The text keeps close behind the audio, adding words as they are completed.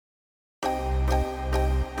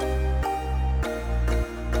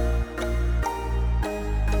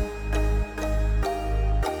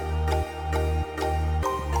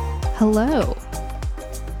Hello,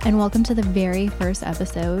 and welcome to the very first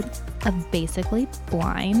episode of Basically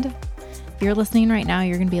Blind. If you're listening right now,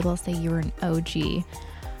 you're going to be able to say you're an OG.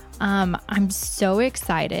 I'm so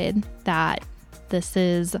excited that this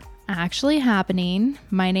is actually happening.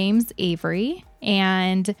 My name's Avery,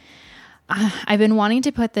 and I've been wanting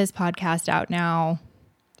to put this podcast out now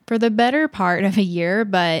for the better part of a year,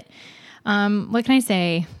 but what can I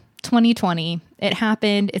say? 2020, it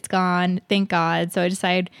happened, it's gone, thank God. So I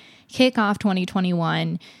decided kick off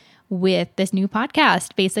 2021 with this new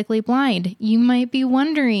podcast, Basically Blind. You might be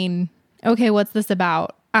wondering, okay, what's this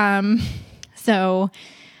about? So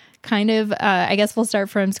kind of, I guess we'll start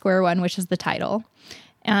from square one, which is the title.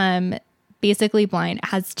 Basically Blind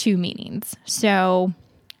has two meanings. So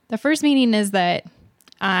the first meaning is that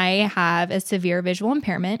I have a severe visual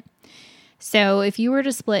impairment. So if you were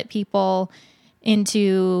to split people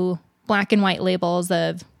into black and white labels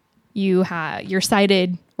of you're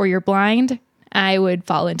sighted or you're blind, I would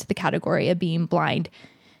fall into the category of being blind.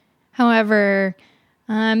 However,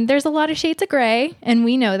 there's a lot of shades of gray, and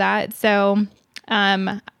we know that. So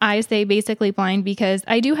I say basically blind because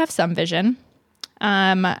I do have some vision.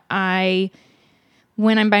 When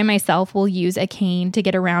I'm by myself, will use a cane to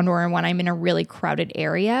get around, or when I'm in a really crowded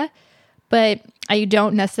area. But I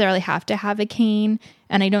don't necessarily have to have a cane,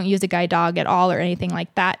 and I don't use a guide dog at all or anything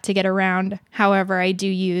like that to get around. However, I do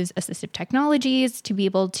use assistive technologies to be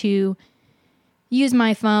able to use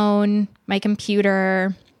my phone, my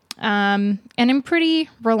computer, and I'm pretty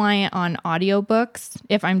reliant on audiobooks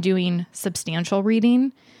if I'm doing substantial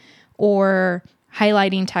reading or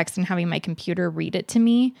highlighting text and having my computer read it to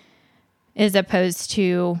me, as opposed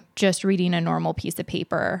to just reading a normal piece of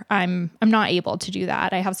paper. I'm not able to do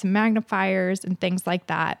that. I have some magnifiers and things like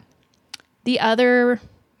that. The other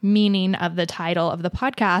meaning of the title of the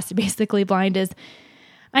podcast, Basically Blind, is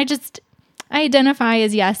I identify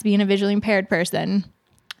as, yes, being a visually impaired person.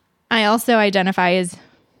 I also identify as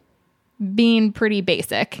being pretty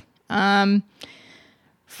basic. From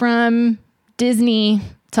Disney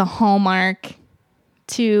to Hallmark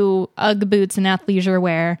to Ugg boots and athleisure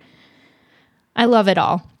wear, I love it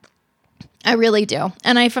all. I really do.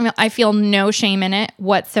 And I feel no shame in it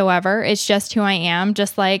whatsoever. It's just who I am,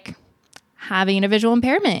 just like having a visual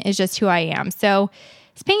impairment is just who I am. So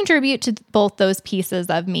it's paying tribute to both those pieces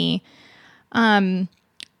of me. The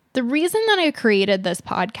reason that I created this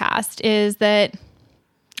podcast is that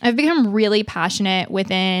I've become really passionate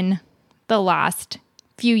within the last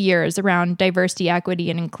few years around diversity, equity,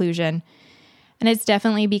 and inclusion. And it's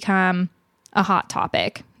definitely become a hot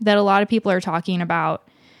topic that a lot of people are talking about.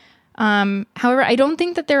 However, I don't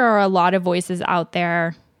think that there are a lot of voices out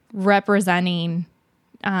there representing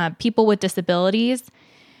people with disabilities.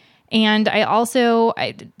 And I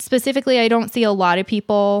don't see a lot of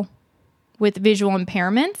people with visual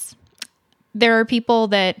impairments. There are people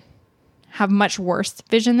that have much worse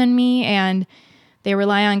vision than me, and they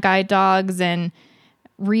rely on guide dogs and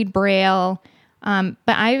read Braille. But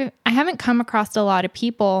I haven't come across a lot of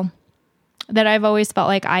people that I've always felt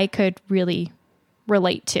like I could really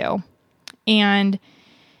relate to. And,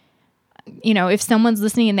 you know, if someone's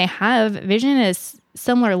listening and they have vision at a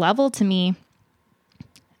similar level to me,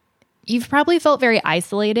 you've probably felt very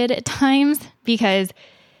isolated at times because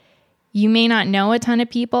you may not know a ton of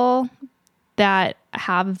people that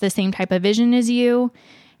have the same type of vision as you,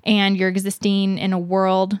 and you're existing in a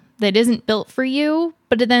world that isn't built for you.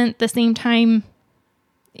 But then at the same time,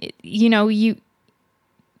 you know, you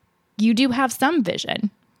do have some vision.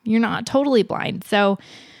 You're not totally blind. So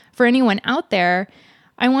for anyone out there,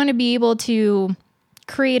 I want to be able to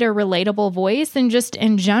create a relatable voice, and just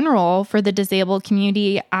in general for the disabled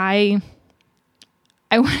community, I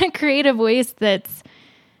want to create a voice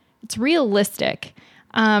it's realistic.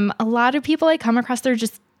 A lot of people I come across, they're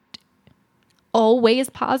just always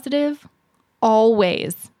positive,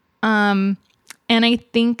 always. And I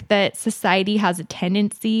think that society has a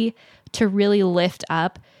tendency to really lift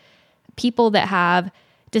up people that have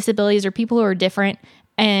disabilities or people who are different,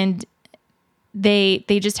 and they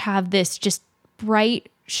just have this just bright,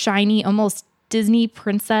 shiny, almost Disney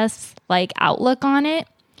princess like outlook on it.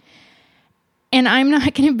 And I'm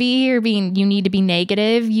not going to be here being, you need to be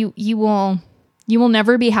negative. You will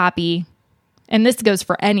never be happy. And this goes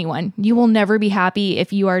for anyone. You will never be happy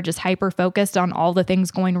if you are just hyper focused on all the things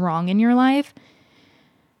going wrong in your life.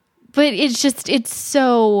 But it's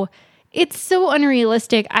so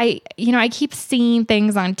unrealistic. I keep seeing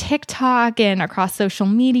things on TikTok and across social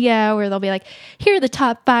media where they'll be like, here are the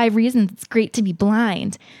top 5 reasons it's great to be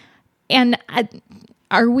blind. And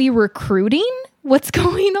are we recruiting what's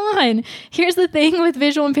going on? Here's the thing with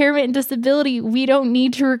visual impairment and disability. We don't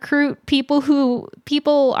need to recruit people who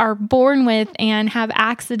people are born with and have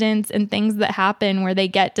accidents and things that happen where they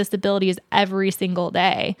get disabilities every single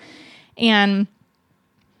day. And,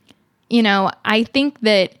 I think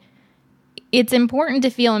that it's important to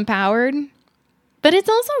feel empowered, but it's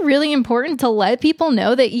also really important to let people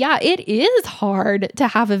know that, yeah, it is hard to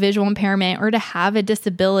have a visual impairment or to have a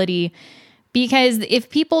disability. Because if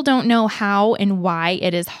people don't know how and why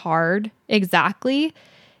it is hard exactly,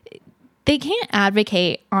 they can't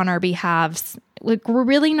advocate on our behalves. Like, we're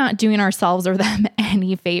really not doing ourselves or them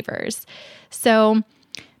any favors. So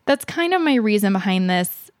that's kind of my reason behind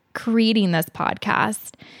creating this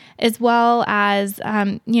podcast, as well as,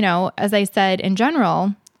 as I said, in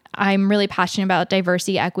general, I'm really passionate about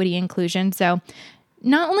diversity, equity, inclusion. So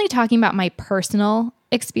not only talking about my personal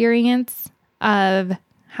experience of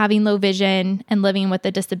having low vision and living with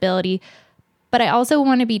a disability, but I also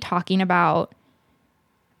want to be talking about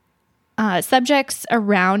subjects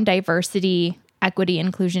around diversity, equity,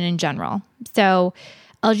 inclusion in general. So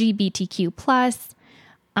LGBTQ+,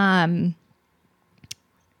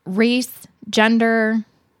 race, gender,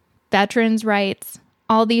 veterans' rights,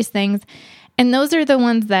 all these things. And those are the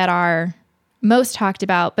ones that are most talked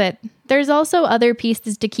about, but there's also other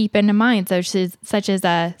pieces to keep in mind, such as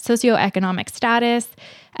socioeconomic status,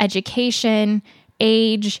 education,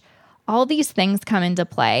 age, all these things come into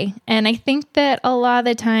play. And I think that a lot of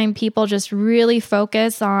the time people just really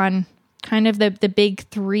focus on kind of the big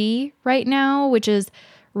three right now, which is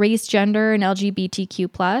race, gender, and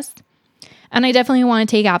LGBTQ+. And I definitely want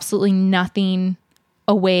to take absolutely nothing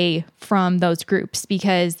away from those groups,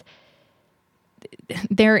 because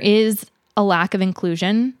there is a lack of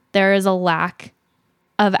inclusion. There is a lack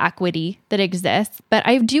of equity that exists. But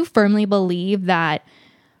I do firmly believe that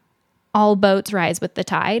all boats rise with the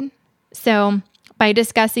tide. So by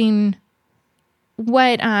discussing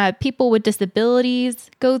what people with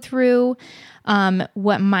disabilities go through,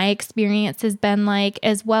 what my experience has been like,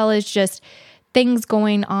 as well as just things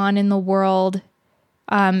going on in the world,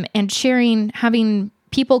 and having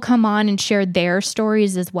people come on and share their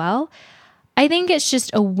stories as well, I think it's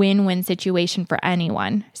just a win-win situation for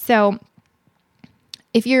anyone. So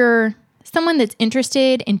if you're someone that's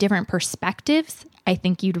interested in different perspectives, I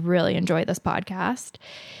think you'd really enjoy this podcast.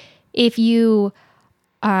 If you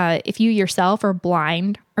yourself are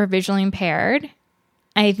blind or visually impaired,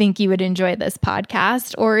 I think you would enjoy this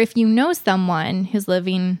podcast. Or if you know someone who's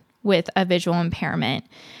living with a visual impairment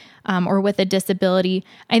or with a disability,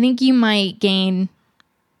 I think you might gain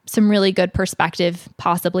some really good perspective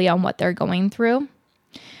possibly on what they're going through,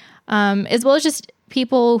 as well as just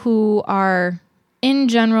people who are, in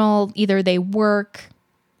general, either they work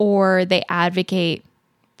or they advocate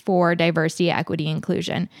for diversity, equity,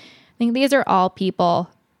 inclusion. I think these are all people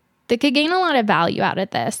that could gain a lot of value out of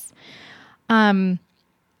this. As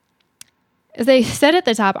I said at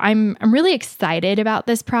the top, I'm really excited about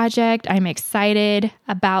this project. I'm excited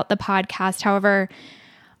about the podcast. However,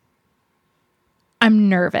 I'm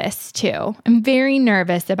nervous too. I'm very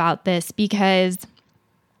nervous about this, because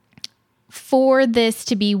for this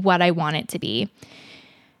to be what I want it to be,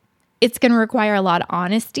 it's going to require a lot of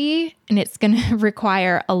honesty, and it's going to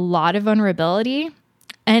require a lot of vulnerability.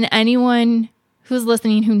 And anyone who's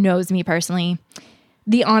listening who knows me personally,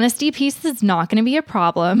 the honesty piece is not going to be a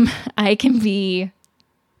problem. I can be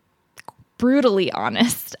brutally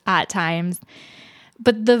honest at times,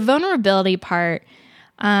 but the vulnerability part,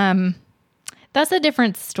 that's a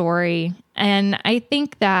different story. And I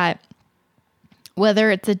think that whether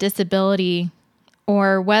it's a disability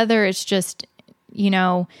or whether it's just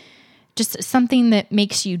something that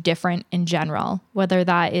makes you different in general, whether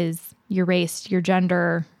that is your race, your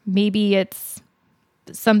gender, maybe it's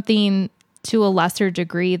something to a lesser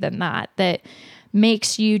degree than that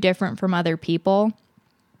makes you different from other people.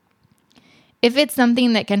 If it's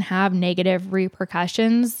something that can have negative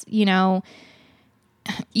repercussions, you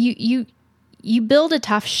build a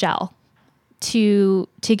tough shell to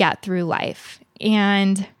get through life.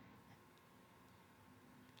 And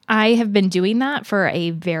I have been doing that for a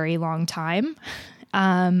very long time.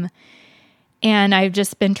 And I've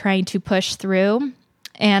just been trying to push through.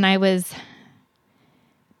 And I was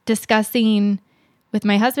discussing with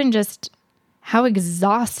my husband just how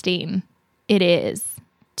exhausting it is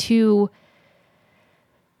to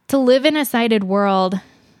live in a sighted world,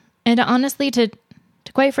 and honestly to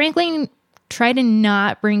quite frankly try to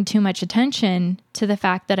not bring too much attention to the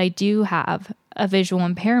fact that I do have a visual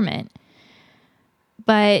impairment.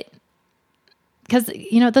 But because,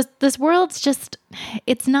 this world's just,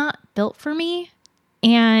 it's not built for me.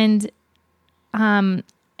 And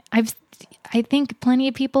I think plenty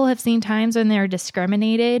of people have seen times when they're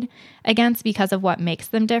discriminated against because of what makes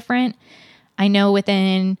them different. I know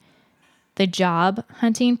within the job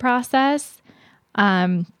hunting process,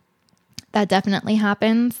 that definitely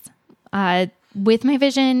happens. With my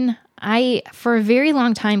vision, I, for a very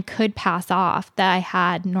long time, could pass off that I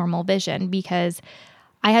had normal vision because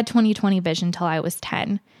I had 20/20 vision till I was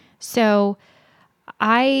 10. So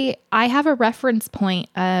I have a reference point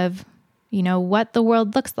of, what the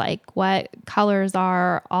world looks like, what colors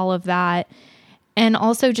are, all of that. And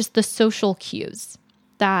also just the social cues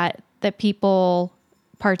that people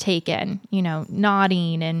partake in,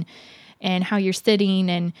 nodding and how you're sitting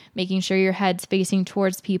and making sure your head's facing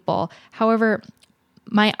towards people. However,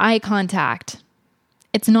 my eye contact,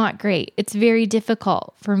 it's not great. It's very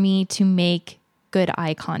difficult for me to make good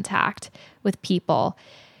eye contact with people.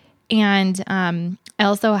 And I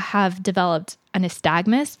also have developed a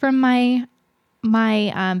nystagmus from my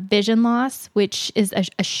vision loss, which is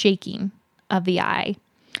a shaking of the eye.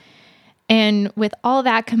 And with all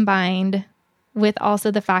that combined with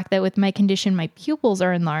also the fact that with my condition, my pupils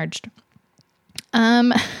are enlarged,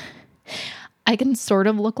 I can sort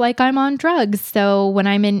of look like I'm on drugs. So when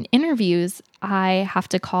I'm in interviews, I have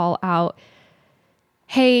to call out,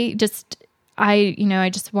 hey, I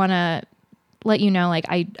just want to let you know, like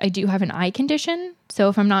I do have an eye condition. So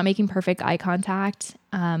if I'm not making perfect eye contact,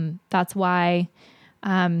 that's why,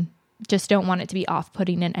 just don't want it to be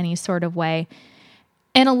off-putting in any sort of way.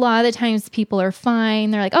 And a lot of the times people are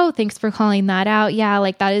fine. They're like, oh, thanks for calling that out. Yeah,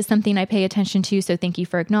 like that is something I pay attention to. So thank you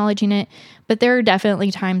for acknowledging it. But there are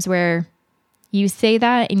definitely times where you say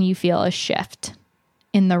that and you feel a shift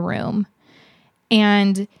in the room.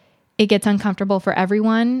 And it gets uncomfortable for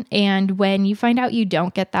everyone. And when you find out you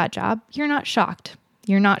don't get that job, you're not shocked.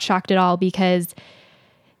 You're not shocked at all because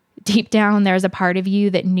deep down there's a part of you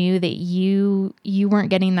that knew that you weren't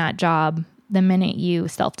getting that job the minute you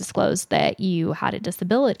self-disclosed that you had a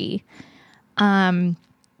disability. And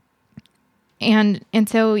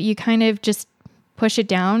so you kind of just push it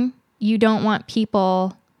down. You don't want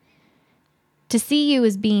people to see you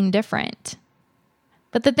as being different.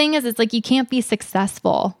 But the thing is, it's like you can't be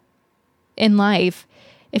successful in life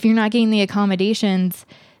if you're not getting the accommodations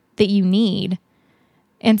that you need.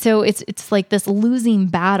 And so it's like this losing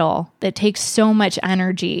battle that takes so much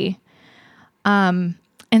energy. And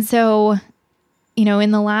so,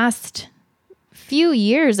 in the last few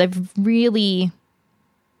years, I've really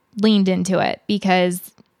leaned into it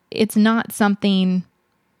because it's not something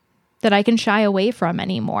that I can shy away from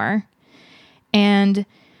anymore. And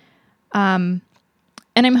I'm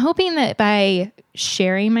hoping that by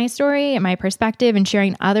sharing my story and my perspective and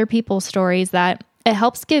sharing other people's stories, that it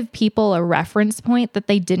helps give people a reference point that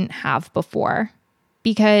they didn't have before.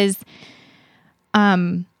 Because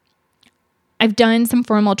I've done some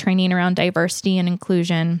formal training around diversity and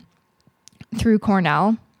inclusion through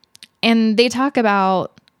Cornell. And they talk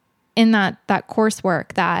about in that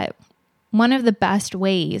coursework that one of the best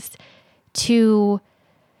ways to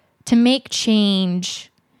make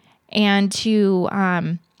change and to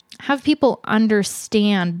have people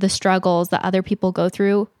understand the struggles that other people go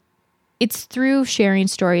through, it's through sharing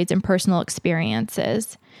stories and personal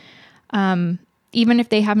experiences. Even if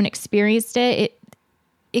they haven't experienced it,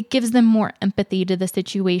 it gives them more empathy to the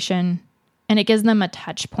situation, and it gives them a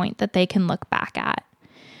touch point that they can look back at.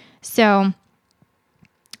 So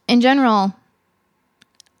in general,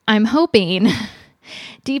 I'm hoping,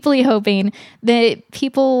 deeply hoping that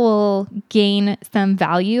people will gain some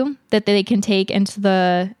value that they can take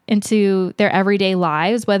into their everyday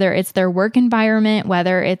lives, whether it's their work environment,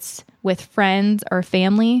 whether it's with friends or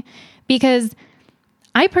family, because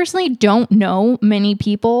I personally don't know many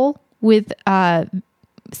people with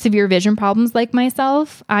severe vision problems like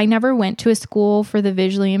myself. I never went to a school for the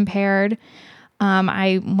visually impaired.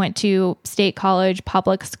 I went to state college,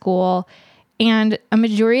 public school, and a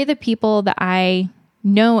majority of the people that I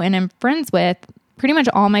know and am friends with, pretty much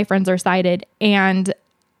all my friends are sighted, and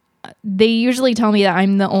they usually tell me that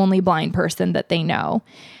I'm the only blind person that they know.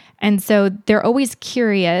 And so they're always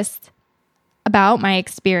curious about my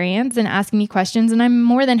experience and asking me questions, and I'm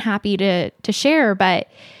more than happy to share, but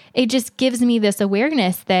it just gives me this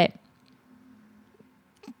awareness that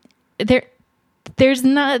there's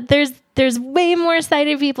way more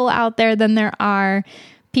sighted people out there than there are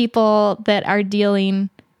people that are dealing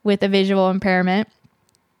with a visual impairment.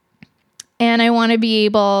 And I want to be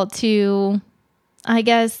able to, I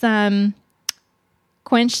guess,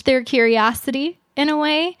 quench their curiosity in a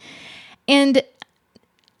way. And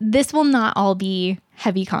this will not all be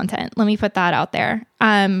heavy content. Let me put that out there.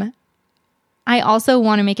 I also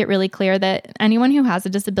want to make it really clear that anyone who has a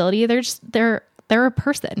disability, they're they're a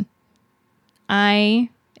person. I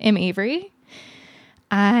am Avery.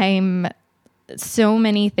 I'm so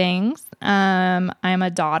many things. I'm a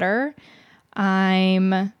daughter.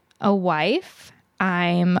 I'm a wife.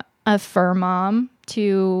 I'm a fur mom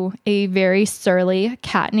to a very surly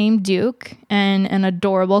cat named Duke and an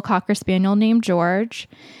adorable Cocker Spaniel named George.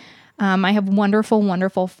 I have wonderful,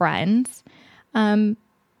 wonderful friends. But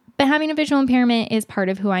having a visual impairment is part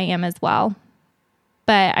of who I am as well.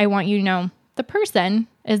 But I want you to know the person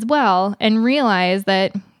as well and realize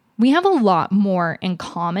that we have a lot more in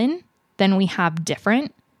common than we have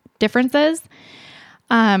differences.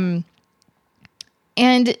 And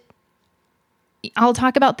I'll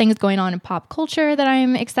talk about things going on in pop culture that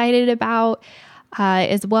I'm excited about,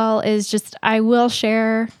 as well as just I will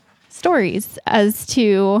share stories as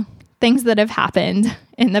to things that have happened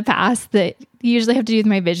in the past that usually have to do with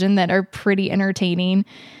my vision that are pretty entertaining.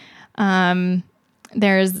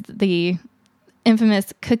 There's the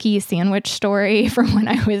infamous cookie sandwich story from when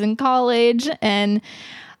I was in college. And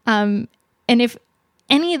if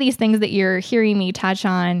any of these things that you're hearing me touch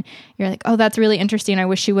on, you're like, oh, that's really interesting. I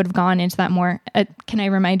wish you would have gone into that more. Can I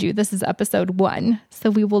remind you, this is episode 1. So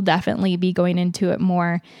we will definitely be going into it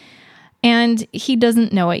more. And he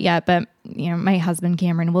doesn't know it yet, but my husband,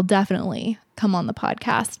 Cameron, will definitely come on the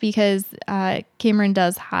podcast because Cameron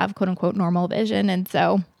does have quote unquote normal vision. And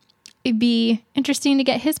so it'd be interesting to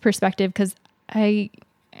get his perspective because I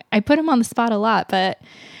put him on the spot a lot, but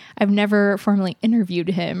I've never formally interviewed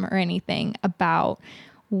him or anything about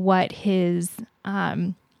what his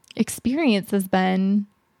experience has been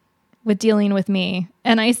with dealing with me.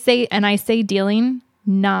 And I say dealing,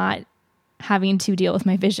 not having to deal with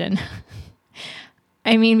my vision.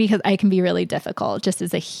 I mean, because I can be really difficult just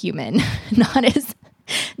as a human, not as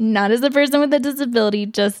a person with a disability,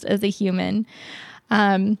 just as a human.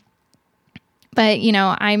 But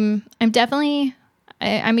I'm definitely,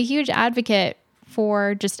 I'm a huge advocate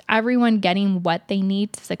for just everyone getting what they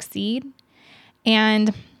need to succeed.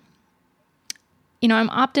 And, I'm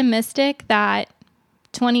optimistic that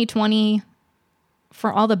 2020,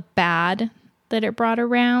 for all the bad that it brought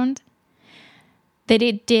around, that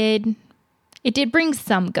it did bring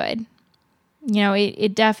some good.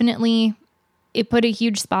 It definitely, it put a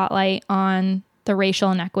huge spotlight on the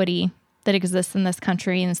racial inequity that exists in this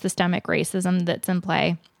country and systemic racism that's in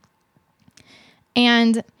play.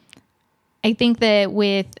 And I think that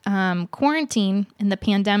with quarantine and the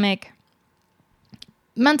pandemic,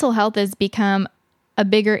 mental health has become a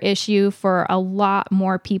bigger issue for a lot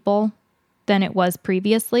more people than it was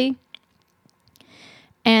previously.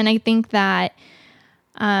 And I think that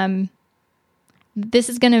this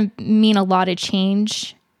is going to mean a lot of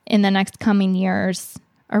change in the next coming years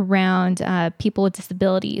around people with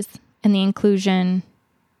disabilities and the inclusion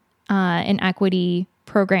and equity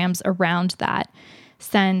programs around that,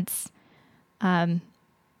 since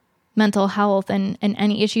mental health and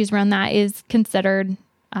any issues around that is considered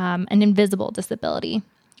an invisible disability,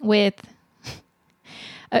 with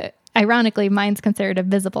ironically, mine's considered a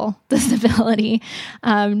visible disability,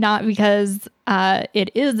 not because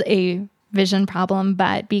it is a vision problem,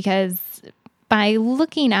 but because by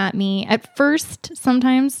looking at me at first,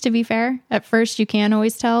 sometimes, to be fair, at first you can't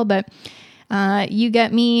always tell, but you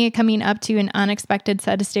get me coming up to an unexpected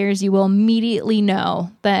set of stairs, you will immediately know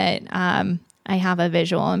that I have a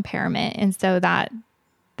visual impairment. And so that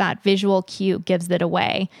visual cue gives it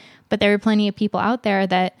away. But there are plenty of people out there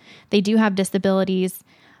that they do have disabilities.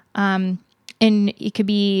 And it could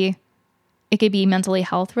be mentally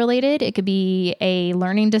health related. It could be a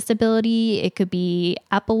learning disability. It could be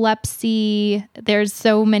epilepsy. There's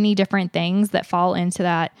so many different things that fall into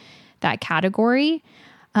that category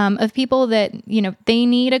of people that, they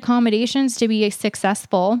need accommodations to be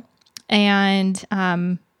successful. And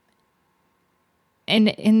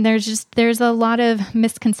there's a lot of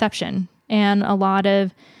misconception and a lot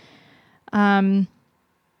of,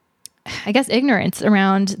 ignorance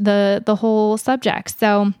around the whole subject.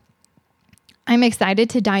 So I'm excited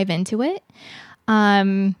to dive into it.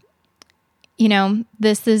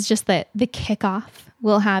 This is just the kickoff.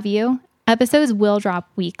 We'll have you. Episodes will drop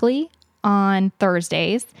weekly on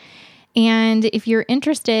Thursdays. And if you're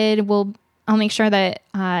interested, I'll make sure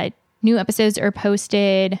that new episodes are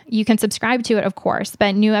posted. You can subscribe to it, of course,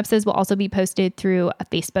 but new episodes will also be posted through a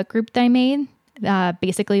Facebook group that I made,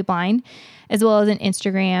 Basically Blind, as well as an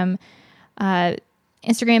Instagram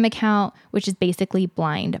account, which is Basically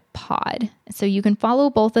Blind Pod. So you can follow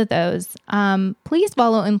both of those. Please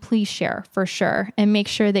follow and please share for sure. And make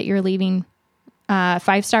sure that you're leaving a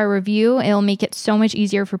 5-star review. It'll make it so much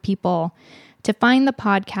easier for people to find the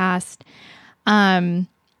podcast. And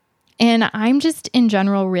I'm just in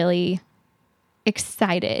general really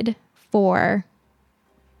excited for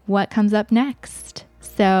what comes up next.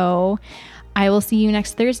 So I will see you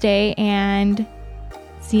next Thursday and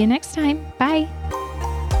see you next time. Bye.